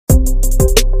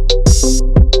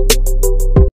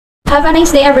Have a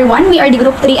nice day, everyone. We are the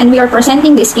Group 3 and we are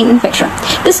presenting the skin infection.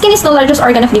 The skin is the largest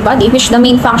organ of the body, which the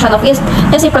main function of it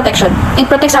is a protection. It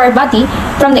protects our body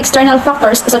from the external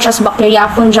factors such as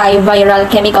bacteria, fungi, viral,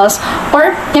 chemicals,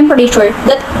 or temperature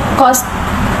that cause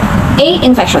a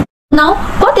infection. Now,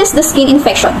 what is the skin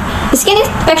infection? The skin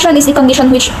infection is a condition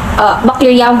which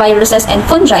bacteria, viruses, and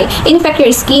fungi infect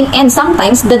your skin and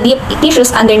sometimes the deep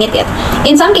tissues underneath it.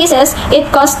 In some cases,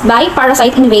 it caused by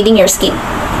parasite invading your skin.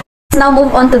 Let's now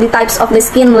move on to the types of the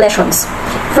skin lesions.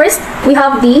 First, we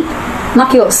have the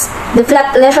macules, the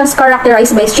flat lesions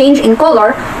characterized by change in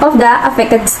color of the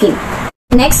affected skin.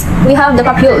 Next, we have the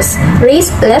papules,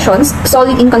 raised lesions,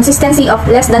 solid in consistency of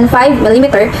less than 5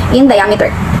 mm in diameter.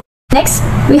 Next,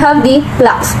 we have the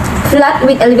plaques, flat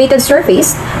with elevated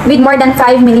surface with more than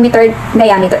 5 mm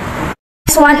diameter.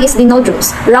 Next one is the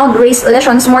nodules, round raised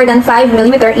lesions more than 5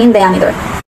 mm in diameter.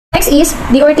 Next is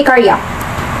the urticaria,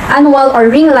 annual or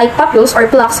ring-like papules or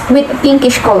plaques with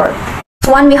pinkish color.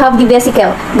 Next one, we have the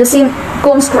vesicle, the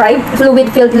circumscribed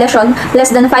fluid-filled lesion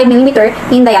less than 5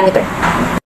 mm in diameter.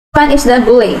 Next one is the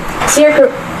bullae,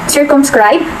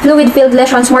 circumscribed fluid-filled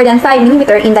lesions more than 5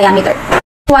 mm in diameter.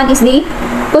 Next one is the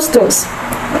pustules,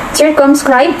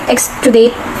 circumscribed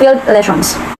exudate filled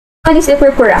lesions. One is the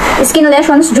purpura, skin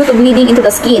lesions due to bleeding into the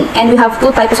skin, and we have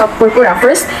two types of purpura.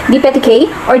 First, the petechiae,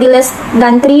 or the less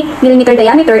than 3 mm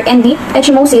diameter, and the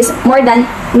ecchymosis, more than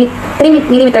 3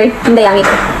 mm in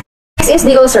diameter. Next is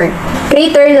the ulcer,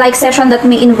 crater-like section that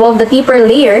may involve the deeper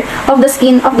layer of the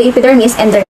skin of the epidermis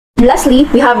and dermis. And lastly,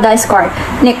 we have the scar,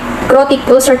 necrotic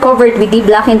ulcer covered with the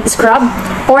blackened scab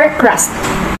or crust.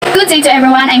 Good day to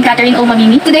everyone, I'm Catherine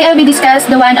Omamimi. Today I will discuss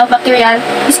the one of bacterial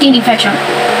skin infection.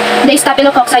 The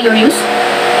Staphylococcus aureus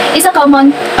is a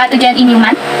common pathogen in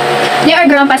human. They are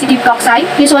gram-positive cocci,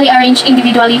 usually arranged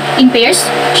individually in pairs,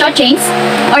 short chains,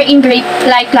 or in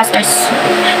grape-like clusters.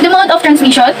 The mode of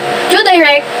transmission, through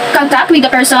direct contact with the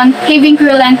person having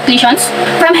virulent lesions,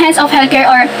 from hands of healthcare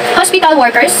or hospital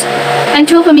workers, and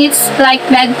through fluids like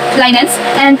bed linens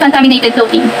and contaminated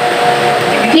clothing.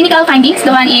 Clinical findings,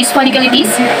 the one is folliculitis,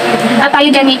 a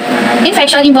pyogenic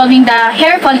infection involving the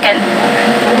hair follicle.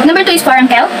 Number 2 is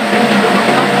furuncle,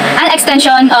 an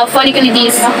extension of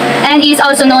folliculitis and is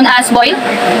also known as boil.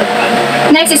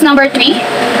 Next is number 3,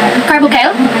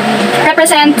 carbuncle,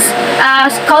 represents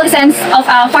coalescence of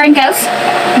furuncles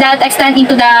that extend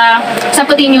into the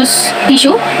subcutaneous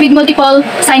tissue with multiple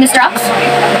sinus tracts.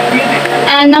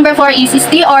 And number 4 is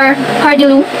ST or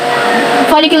Hardelou,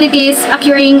 folliculitis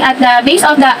occurring at the base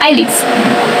of the eyelids.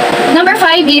 Number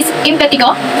 5 is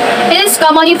impetigo. It is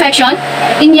common infection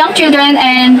in young children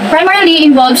and primarily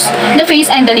involves the face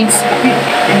and the lips.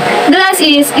 The last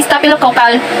is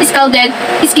staphylococcal scalded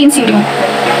skin syndrome.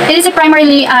 It is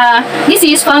primarily a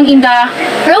disease found in the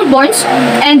early-borns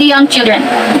and the young children.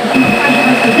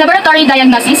 Laboratory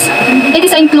diagnosis. It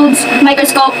includes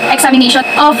microscope examination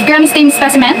of gram-stain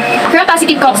specimen,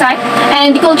 gram-positive cocci,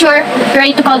 and the culture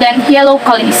rate to call them yellow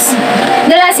colonies.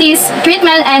 The last is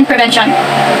treatment and prevention.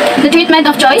 The treatment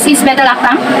of choice is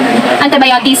beta-lactam,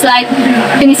 antibiotics like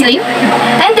penicillin,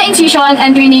 and the incision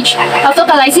and drainage of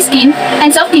localized skin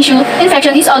and soft tissue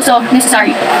infection is also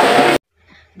necessary.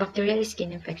 Bacterial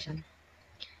skin infection.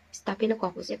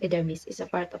 Staphylococcus epidermis is a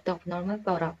part of the normal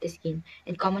flora of the skin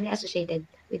and commonly associated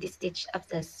with stitch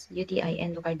abscess, UTI,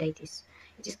 and endocarditis.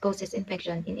 It causes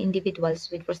infection in individuals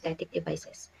with prosthetic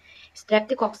devices.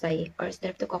 Streptococci or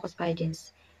Streptococcus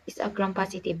pyogenes is a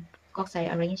gram-positive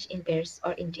cocci arranged in pairs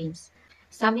or in chains.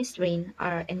 Some strains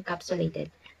are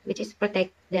encapsulated, which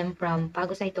protect them from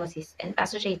phagocytosis and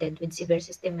associated with severe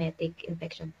systematic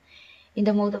infection. In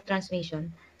the mode of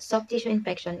transmission, soft tissue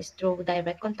infection is through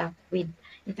direct contact with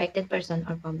infected person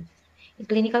or families. In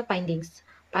clinical findings,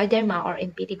 pyoderma or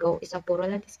impetigo is a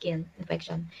purulent skin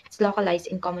infection. It's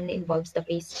localized and commonly involves the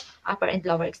face, upper and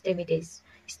lower extremities,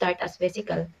 start as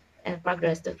vesicle and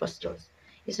progress to pustules.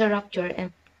 It's a rupture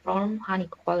and form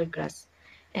honey-colored grass,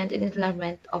 and an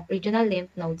enlargement of regional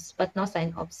lymph nodes but no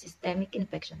sign of systemic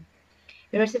infection.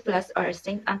 Erysipelas or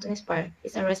St. Anthony's spur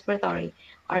is a respiratory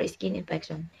or skin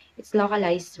infection. It's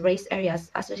localized raised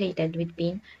areas associated with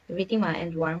pain, erythema,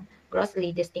 and warm,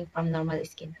 grossly distinct from normal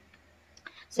skin.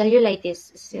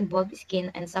 Cellulitis involves skin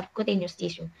and subcutaneous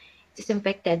tissue. It is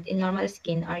infected in normal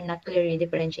skin are not clearly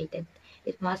differentiated.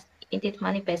 It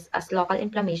manifests as local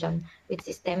inflammation with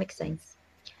systemic signs.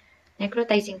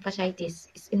 Necrotizing fasciitis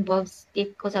involves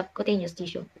stiff subcutaneous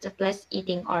tissue. It's a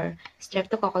flesh-eating or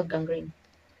streptococcal gangrene.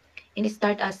 In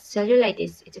start as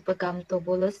cellulitis, it becomes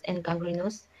tubulous and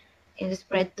gangrenous and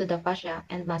spread to the fascia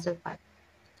and muscle fat.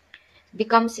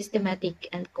 Becomes systematic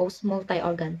and cause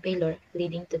multi-organ failure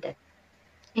leading to death.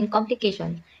 In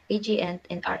complication, AGN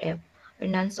and RF or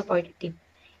non-supportive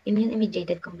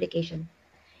immune-mediated complication.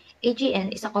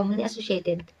 AGN is commonly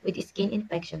associated with skin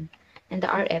infection, and the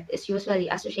RF is usually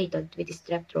associated with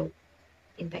strep throat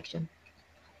infection.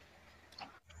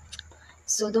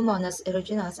 Pseudomonas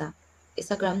aeruginosa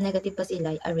is a gram-negative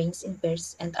bacilli arranged in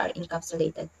pairs and are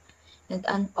encapsulated, and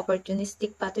an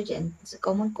opportunistic pathogen is a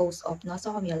common cause of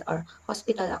nosocomial or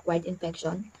hospital-acquired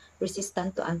infection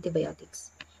resistant to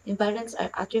antibiotics. Invariants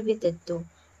are attributed to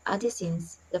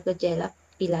adenosines, the flagella,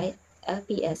 pili,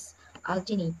 LPS,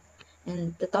 alginate,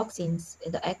 and the toxins,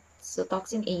 the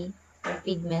exotoxin A, or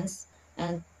pigments,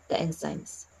 and the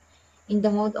enzymes. In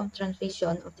the mode of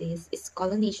transmission of this is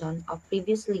colonization of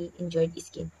previously injured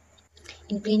skin.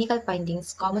 In clinical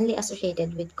findings commonly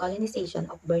associated with colonization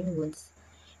of burn wounds,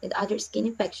 and other skin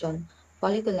infection,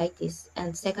 folliculitis,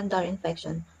 and secondary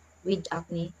infection with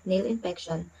acne, nail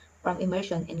infection from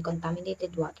immersion in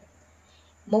contaminated water.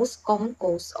 Most common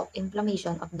cause of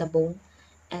inflammation of the bone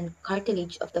and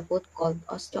cartilage of the foot called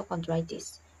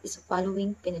osteochondritis is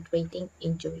following penetrating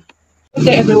injury. Good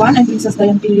day everyone, I'm Princess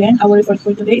Diane Pilien. Our report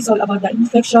for today is all about the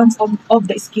infections of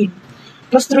the skin.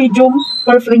 Clostridium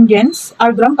perfringens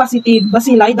are gram-positive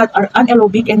bacilli that are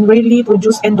anaerobic and rarely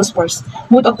produce endospores.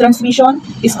 Mode of transmission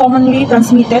is commonly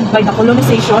transmitted by the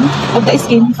colonization of the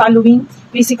skin following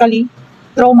physically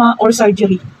trauma or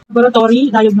surgery.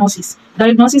 Laboratory diagnosis.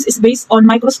 Diagnosis is based on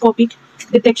microscopic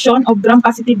detection of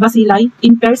gram-positive bacilli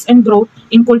in pairs and growth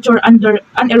in culture under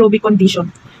anaerobic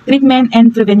condition. Treatment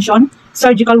and prevention.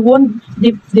 Surgical wound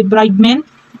debridement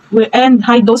and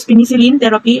high-dose penicillin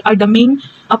therapy are the main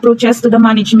approaches to the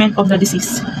management of the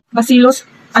disease. Bacillus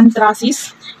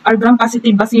anthracis are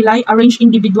gram-positive bacilli arranged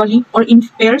individually or in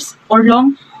pairs or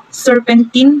long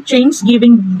serpentine chains,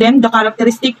 giving them the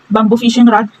characteristic bamboo fishing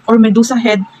rod or medusa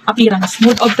head appearance.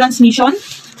 Mode of transmission,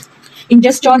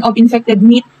 ingestion of infected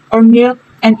meat or milk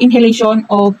and inhalation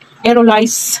of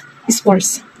aerolized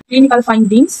spores. Clinical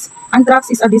findings, anthrax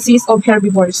is a disease of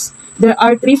herbivores. There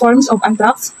are 3 forms of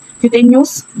anthrax: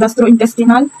 cutaneous,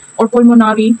 gastrointestinal, or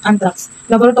pulmonary anthrax.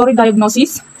 Laboratory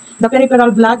diagnosis, the peripheral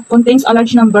blood contains a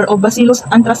large number of Bacillus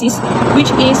anthracis,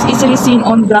 which is easily seen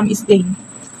on gram stain.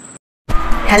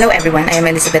 Hello everyone, I am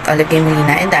Elizabeth Olive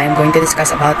Molina and I am going to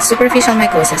discuss about superficial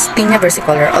mycosis, tinea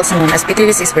versicolor, also known as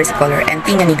pityriasis versicolor, and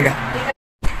tinea nigra.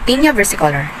 Tinea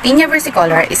versicolor. Tinea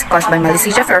versicolor is caused by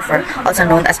Malassezia furfur, also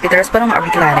known as Pityrosporum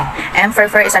orbiculare. M.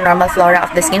 furfur is a normal flora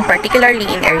of the skin, particularly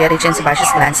in area rich in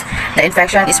sebaceous glands. The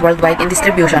infection is worldwide in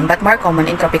distribution but more common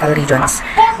in tropical regions.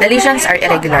 The lesions are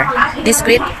irregular,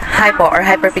 discrete, hypo or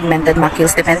hyperpigmented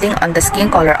macules depending on the skin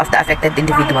color of the affected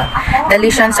individual. The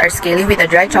lesions are scaly with a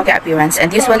dry chalky appearance and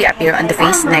usually appear on the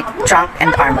face, neck, trunk, and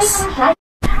arms.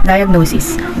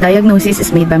 Diagnosis. Diagnosis is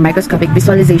made by microscopic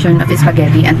visualization of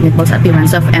spaghetti and meatballs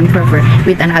appearance of M. furfur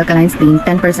with an alkaline stain,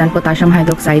 10% potassium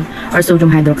hydroxide or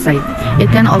sodium hydroxide. It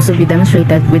can also be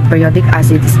demonstrated with periodic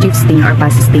acid Steve stain or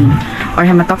PASI stain, or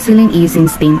hematoxylin eosine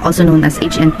stain, also known as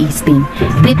HNE stain.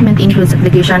 Treatment includes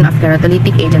application of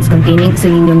keratolytic agents containing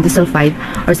selenium disulfide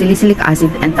or salicylic acid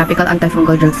and topical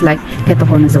antifungal drugs like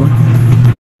ketoconazole.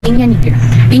 Tinea nigra.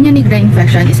 Tinea nigra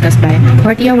infection is caused by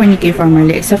Hortia wernickeae,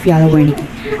 formerly Exophiala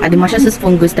wernickeae, a democeous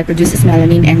fungus that produces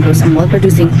melanin and grows a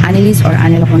mold-producing annelise or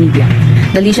anneloconidia.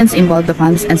 The lesions involve the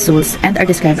palms and soles and are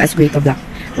described as gray to black,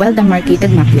 well-demarcated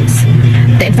macules.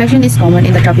 The infection is common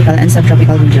in the tropical and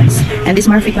subtropical regions and is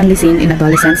more frequently seen in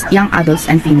adolescents, young adults,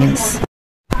 and females.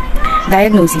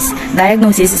 Diagnosis.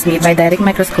 Diagnosis is made by direct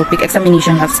microscopic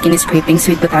examination of skin scrapings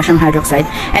with potassium hydroxide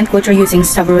and culture using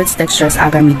subroot dextrose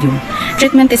agar medium.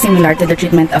 Treatment is similar to the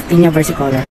treatment of tinea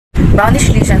versicolor. Brownish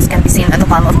lesions can be seen on the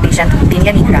palm of patient with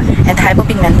tinea nigra and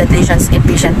hypopigmented lesions in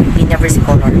patient with tinea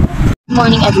versicolor. Good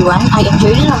morning everyone, I am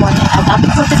Jerry Ramon and our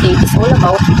topic for today is all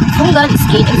about fungal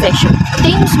skin infection,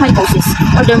 cutaneous mycosis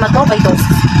or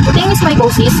dermatophytosis. Cutaneous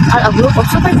mycosis are a group of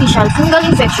superficial fungal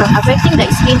infection affecting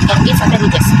the skin and its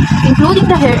appendages, including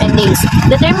the hair and nails.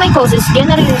 The term mycosis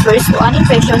generally refers to an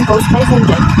infection caused by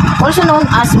fungi, also known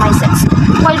as mycetes,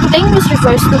 while cutaneous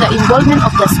refers to the involvement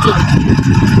of the skin.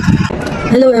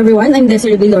 Hello everyone, I'm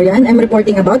Desiree Vilorian. I'm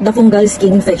reporting about the fungal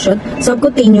skin infection,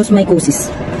 subcutaneous mycosis.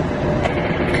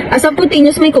 A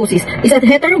subcutaneous mycosis is a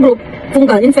heterogroup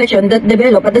fungal infection that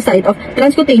develop at the site of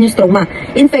transcutaneous trauma.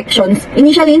 Infections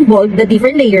initially involve the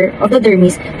different layer of the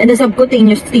dermis and the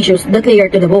subcutaneous tissues that layer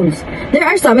to the bones. There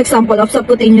are some examples of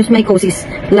subcutaneous mycosis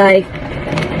like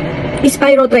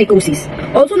spirotrichosis,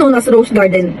 also known as rose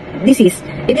garden disease.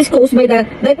 It is caused by the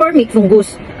diformic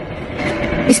fungus.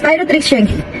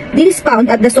 Spirotrichosis. This is found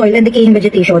at the soil and decaying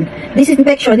vegetation. This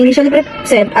infection initially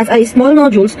presents as a small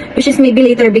nodules, which is maybe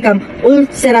later become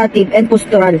ulcerative and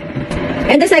postural.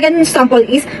 And the second sample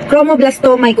is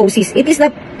chromoblastomycosis. It is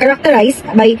characterized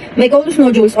by mycosis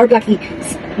nodules or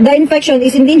plaques. The infection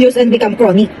is insidious and become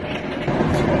chronic.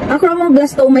 A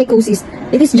chromoblastomycosis,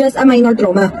 it is just a minor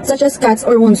trauma, such as cuts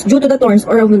or wounds due to the thorns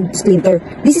or a wound splinter.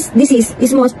 This disease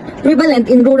is most prevalent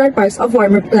in rural parts of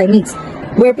warmer climates,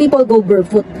 where people go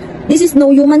barefoot. This is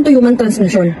no human-to-human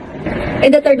transmission.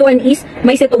 And the third one is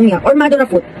mycetomia or Madura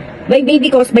foot, by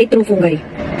baby caused by true fungi.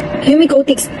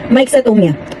 Humicotic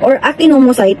mycetomia or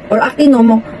actinomycete or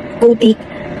actinomocotic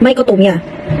mycotomia.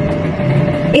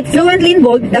 It fluently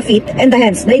involved the feet and the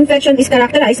hands. The infection is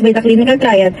characterized by the clinical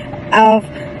triad of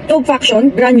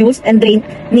tubefaction, granules, and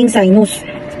draining sinus.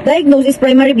 Diagnosis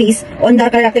primarily based on the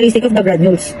characteristic of the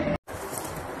granules.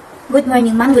 Good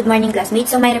morning, ma'am. Good morning, classmates.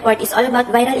 So my report is all about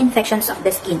viral infections of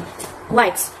the skin.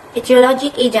 Warts.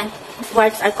 Etiologic agent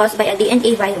warts are caused by a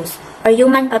DNA virus or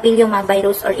human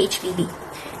papillomavirus or HPV.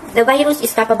 The virus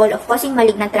is capable of causing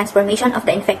malignant transformation of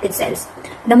the infected cells.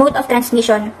 The mode of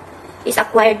transmission is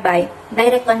acquired by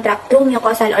direct contact through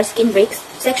mucosal or skin breaks,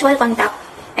 sexual contact,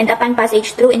 and upon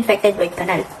passage through infected birth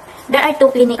canal. There are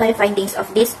two clinical findings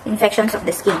of these infections of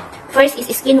the skin. First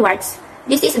is skin warts.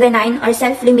 This is benign or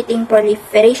self-limiting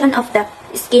proliferation of the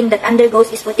skin that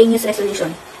undergoes spontaneous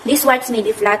resolution. These warts may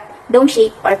be flat,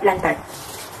 dome-shaped, or plantar.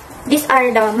 These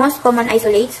are the most common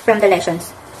isolates from the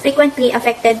lesions. Frequently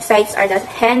affected sites are the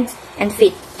hands and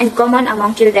feet, and common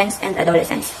among children and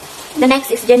adolescents. The next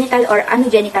is genital or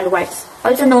anogenital warts,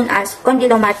 also known as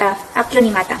condylomata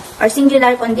acunimata or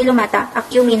singular condylomata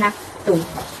acumina 2.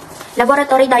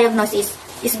 Laboratory diagnosis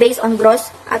is based on gross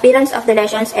appearance of the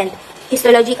lesions and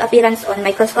histologic appearance on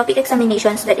microscopic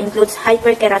examinations that includes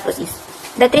hyperkeratosis.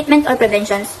 The treatment or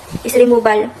prevention is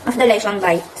removal of the lesion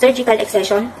by surgical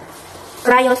excision,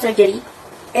 cryosurgery,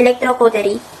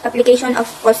 electrocautery, application of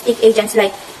caustic agents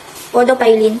like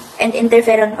podopylene, and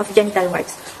interferon of genital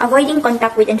warts. Avoiding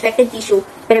contact with infected tissue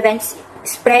prevents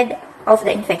spread of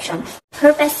the infection.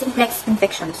 Herpes simplex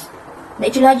infections. The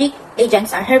etiologic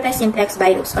agents are herpes simplex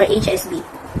virus or HSV.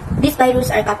 These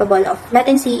viruses are capable of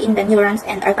latency in the neurons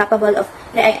and are capable of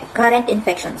recurrent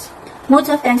infections. Modes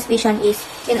of transmission is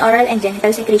in oral and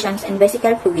genital secretions and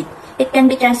vesical fluid. It can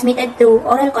be transmitted through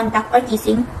oral contact or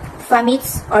kissing,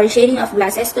 vomits, or sharing of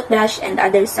glasses, toothbrush, and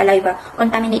other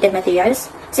saliva-contaminated materials,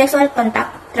 sexual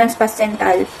contact,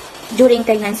 transplacental, during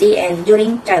pregnancy, and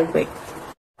during childbirth.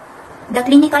 The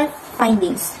clinical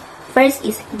findings. First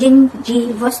is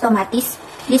gingivostomatis.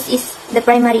 This is the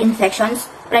primary infections,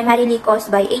 primarily caused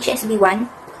by HSV1.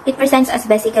 It presents as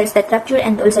vesicles that rupture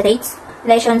and ulcerates.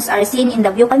 Lesions are seen in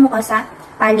the buccal mucosa,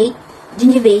 palate,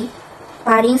 gingivae,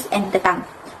 pharynx, and the tongue.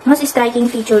 Most striking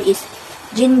feature is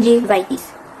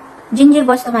gingivitis.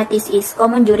 Gingivostomatis is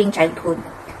common during childhood.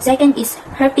 Second is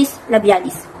herpes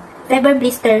labialis, fever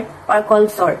blister or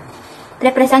cold sore.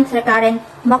 Represents recurrent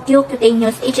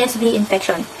mucocutaneous HSV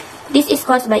infection. This is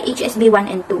caused by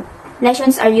HSV1 and 2.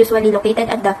 Lesions are usually located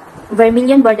at the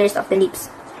vermilion borders of the lips.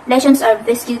 Lesions are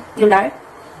vesicular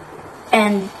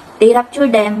and they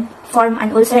rupture them, form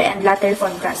an ulcer, and later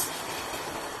form crust.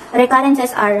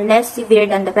 Recurrences are less severe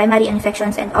than the primary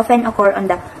infections and often occur on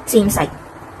the same site.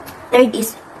 Third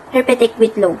is herpetic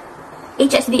whitlow.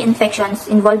 HSV infections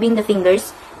involving the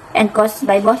fingers and caused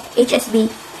by both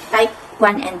HSV type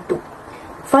 1 and 2.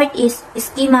 Fourth is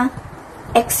eczema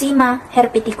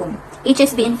herpeticum.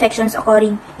 HSV infections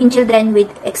occurring in children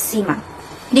with eczema.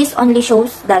 This only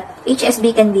shows that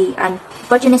HSV can be an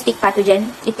opportunistic pathogen.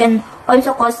 It can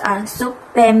also cause a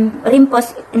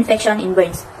subperimpos infection in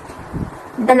burns.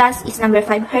 The last is number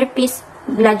 5, herpes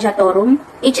gladiatorum.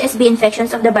 HSV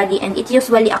infections of the body, and it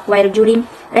usually acquired during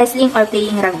wrestling or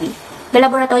playing rugby. The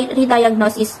laboratory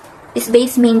diagnosis is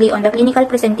based mainly on the clinical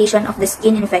presentation of the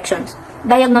skin infections.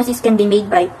 Diagnosis can be made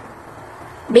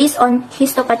based on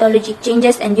histopathologic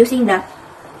changes and using the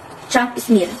chunk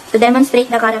smear to demonstrate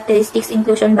the characteristics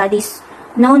inclusion bodies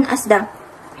known as the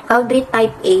Cowdrey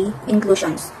type A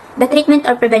inclusions. The treatment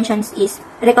or prevention is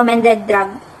recommended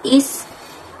drug is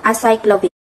acyclovir.